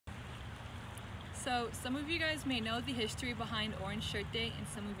So some of you guys may know the history behind Orange Shirt Day and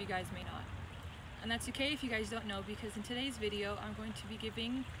some of you guys may not. And that's okay if you guys don't know, because in today's video I'm going to be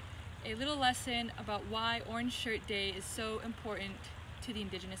giving a little lesson about why Orange Shirt Day is so important to the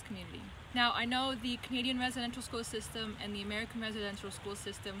Indigenous community. Now, I know the Canadian residential school system and the American residential school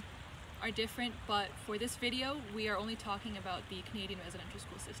system are different, but for this video we are only talking about the Canadian residential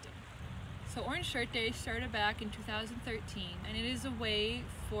school system. So Orange Shirt Day started back in 2013, and it is a way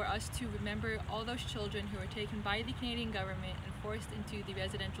for us to remember all those children who were taken by the Canadian government and forced into the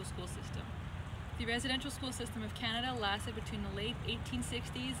residential school system. The residential school system of Canada lasted between the late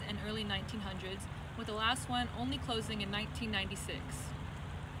 1860s and early 1900s, with the last one only closing in 1996.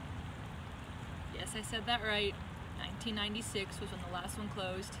 Yes, I said that right. 1996 was when the last one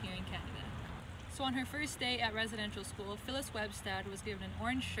closed here in Canada. So on her first day at residential school, Phyllis Webstad was given an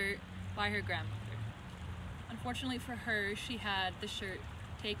orange shirt by her grandmother. Unfortunately for her, she had the shirt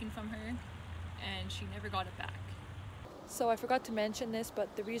taken from her and she never got it back. So I forgot to mention this,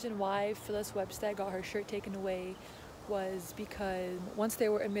 but the reason why Phyllis Webstad got her shirt taken away was because once they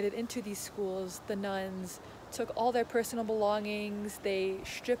were admitted into these schools, the nuns took all their personal belongings, they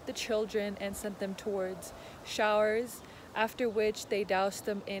stripped the children and sent them towards showers, after which they doused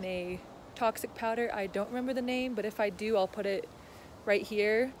them in a toxic powder. I don't remember the name, but if I do, I'll put it right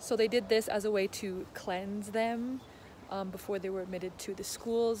here. So they did this as a way to cleanse them before they were admitted to the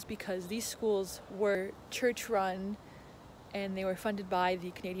schools, because these schools were church run and they were funded by the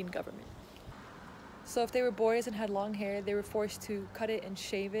Canadian government. So if they were boys and had long hair, they were forced to cut it and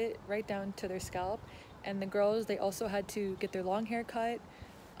shave it right down to their scalp. And the girls, they also had to get their long hair cut,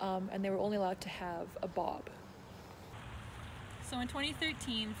 and they were only allowed to have a bob. So in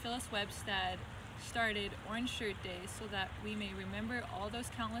 2013, Phyllis Webstad started Orange Shirt Day so that we may remember all those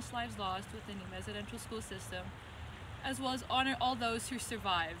countless lives lost within the residential school system, as well as honor all those who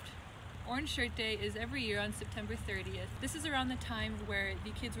survived. Orange Shirt Day is every year on September 30th. This is around the time where the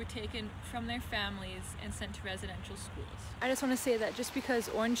kids were taken from their families and sent to residential schools. I just want to say that just because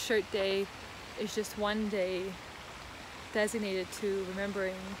Orange Shirt Day is just one day designated to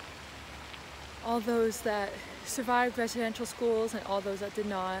remembering all those that survived residential schools and all those that did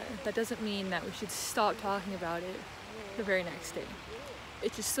not, that doesn't mean that we should stop talking about it the very next day.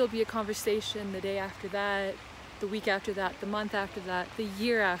 It should still be a conversation the day after that, the week after that, the month after that, the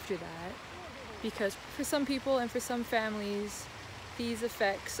year after that, because for some people and for some families, these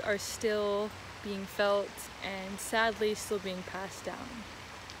effects are still being felt and sadly still being passed down.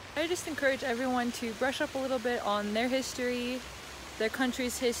 I just encourage everyone to brush up a little bit on their history, their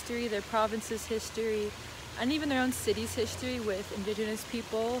country's history, their province's history, and even their own city's history with Indigenous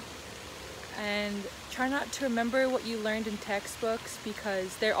people, and try not to remember what you learned in textbooks,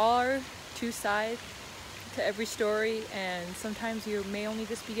 because there are two sides to every story and sometimes you may only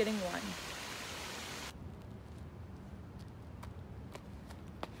just be getting one.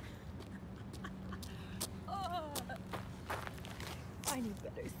 I need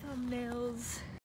better thumbnails.